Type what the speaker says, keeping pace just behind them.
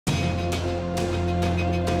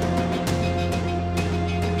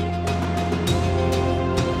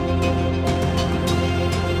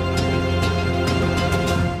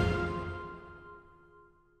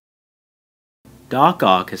Doc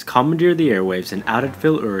Ock has commandeered the airwaves and outed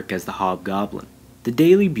Phil Urich as the Hobgoblin. The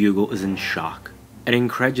Daily Bugle is in shock. An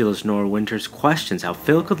incredulous Nora Winters questions how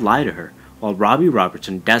Phil could lie to her, while Robbie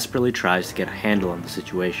Robertson desperately tries to get a handle on the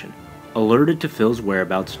situation. Alerted to Phil's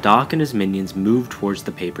whereabouts, Doc and his minions move towards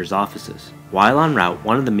the paper's offices. While en route,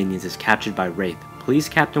 one of the minions is captured by Wraith, Police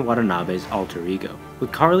Captain Watanabe's alter ego.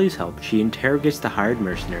 With Carly's help, she interrogates the hired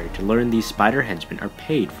mercenary to learn these spider henchmen are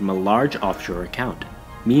paid from a large offshore account.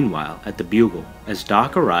 Meanwhile, at the Bugle, as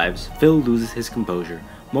Doc arrives, Phil loses his composure,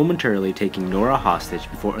 momentarily taking Nora hostage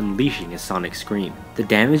before unleashing his sonic scream. The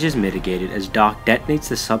damage is mitigated as Doc detonates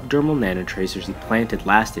the subdermal nanotracers he planted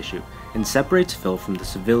last issue and separates Phil from the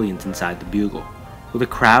civilians inside the Bugle. With a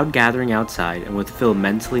crowd gathering outside and with Phil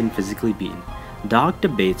mentally and physically beaten, Doc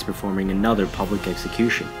debates performing another public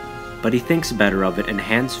execution, but he thinks better of it and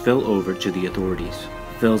hands Phil over to the authorities.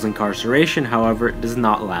 Phil's incarceration, however, does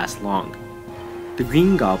not last long. The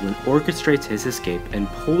Green Goblin orchestrates his escape and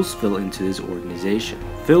pulls Phil into his organization.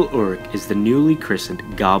 Phil Urich is the newly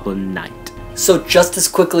christened Goblin Knight. So just as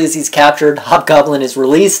quickly as he's captured, Hobgoblin is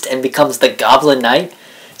released and becomes the Goblin Knight.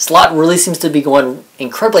 Slott really seems to be going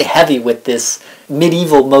incredibly heavy with this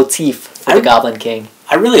medieval motif for the Goblin King.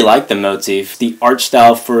 I really like the motif. The art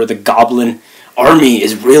style for the Goblin army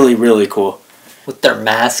is really, really cool. With their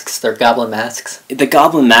masks, their Goblin masks. The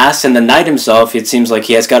Goblin masks and the Knight himself, it seems like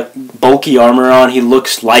he has got bulky armor on. He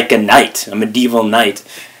looks like a knight, a medieval knight.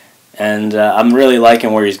 And I'm really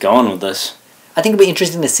liking where he's going with this. I think it'll be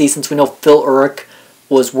interesting to see, since we know Phil Urich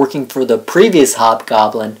was working for the previous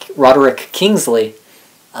Hobgoblin, Roderick Kingsley,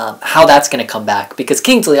 how that's going to come back. Because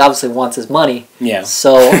Kingsley obviously wants his money. Yeah.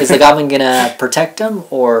 So is the Goblin going to protect him,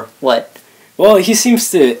 or what? Well, he seems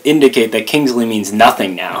to indicate that Kingsley means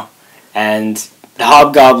nothing now. And the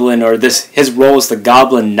Hobgoblin, or his role as the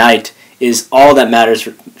Goblin Knight, is all that matters,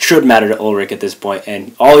 should matter to Ulrich at this point.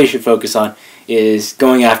 And all he should focus on is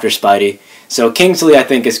going after Spidey. So Kingsley, I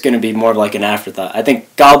think, is going to be more of like an afterthought. I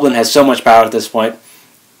think Goblin has so much power at this point,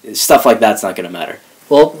 stuff like that's not going to matter.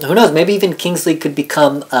 Well, who knows? Maybe even Kingsley could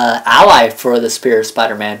become an ally for the Spear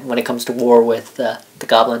Spider-Man when it comes to war with the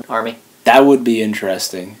Goblin army. That would be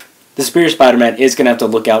interesting. The Spear Spider-Man is going to have to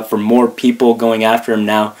look out for more people going after him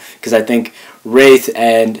now, because I think Wraith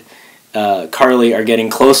and Carly are getting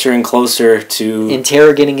closer and closer to...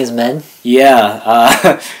 interrogating his men?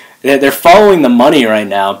 Yeah. They're following the money right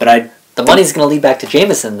now, but the money's going to lead back to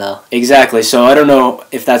Jameson, though. Exactly. So I don't know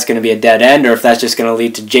if that's going to be a dead end or if that's just going to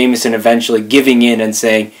lead to Jameson eventually giving in and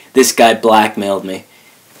saying, this guy blackmailed me.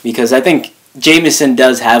 Because I think Jameson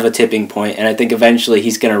does have a tipping point, and I think eventually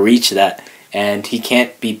he's going to reach that. And he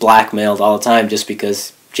can't be blackmailed all the time just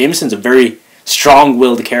because Jameson's a very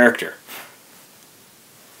strong-willed character.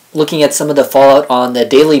 Looking at some of the fallout on the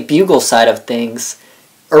Daily Bugle side of things,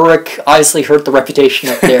 Urich obviously hurt the reputation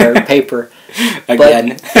of their paper.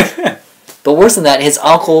 Again. But worse than that, his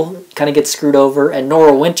uncle kind of gets screwed over, and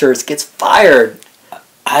Nora Winters gets fired.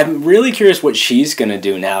 I'm really curious what she's going to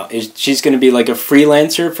do now. Is she's going to be like a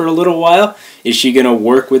freelancer for a little while? Is she going to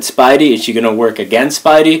work with Spidey? Is she going to work against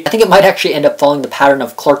Spidey? I think it might actually end up following the pattern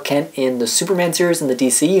of Clark Kent in the Superman series in the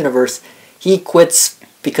DC universe. He quits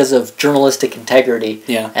because of journalistic integrity.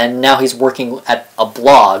 Yeah. And now he's working at a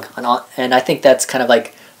blog. And I think that's kind of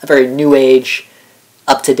like a very new age,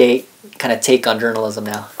 up-to-date kind of take on journalism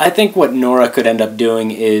now. I think what Nora could end up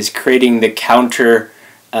doing is creating the counter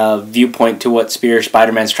viewpoint to what Spear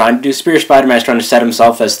Spider-Man's trying to do. Spear Spider-Man's trying to set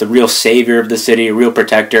himself as the real savior of the city, a real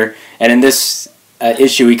protector. And in this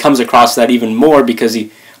issue, he comes across that even more because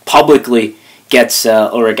he publicly gets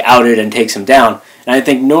Ulrich outed and takes him down. And I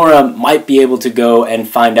think Nora might be able to go and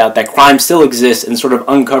find out that crime still exists and sort of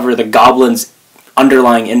uncover the Goblin's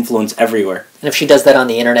underlying influence everywhere. And if she does that on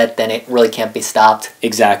the internet, then it really can't be stopped.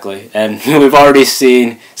 Exactly. And we've already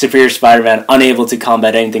seen Superior Spider-Man unable to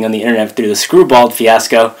combat anything on the internet through the Screwball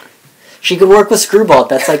fiasco. She could work with Screwball.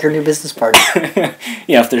 That's like her new business partner.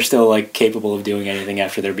 Yeah, if they're still like capable of doing anything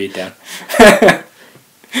after their beatdown.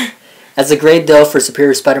 As a grade, though, for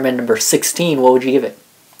Superior Spider-Man number 16, what would you give it?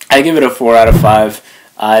 I give it a 4 out of 5.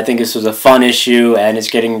 I think this was a fun issue, and it's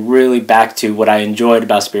getting really back to what I enjoyed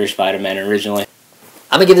about Superior Spider-Man originally.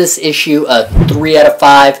 I'm going to give this issue a 3 out of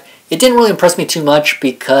 5. It didn't really impress me too much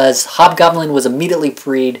because Hobgoblin was immediately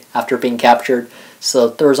freed after being captured, so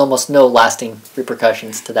there was almost no lasting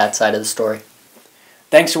repercussions to that side of the story.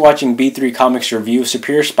 Thanks for watching B3 Comics' review of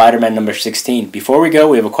Superior Spider-Man number 16. Before we go,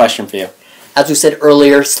 we have a question for you. As we said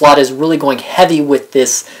earlier, Slott is really going heavy with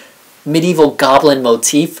this medieval goblin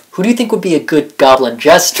motif. Who do you think would be a good Goblin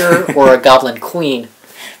Jester or a Goblin Queen?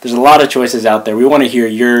 There's a lot of choices out there. We want to hear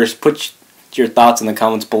yours. Put your thoughts in the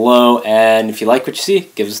comments below, and if you like what you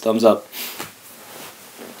see, give us a thumbs up.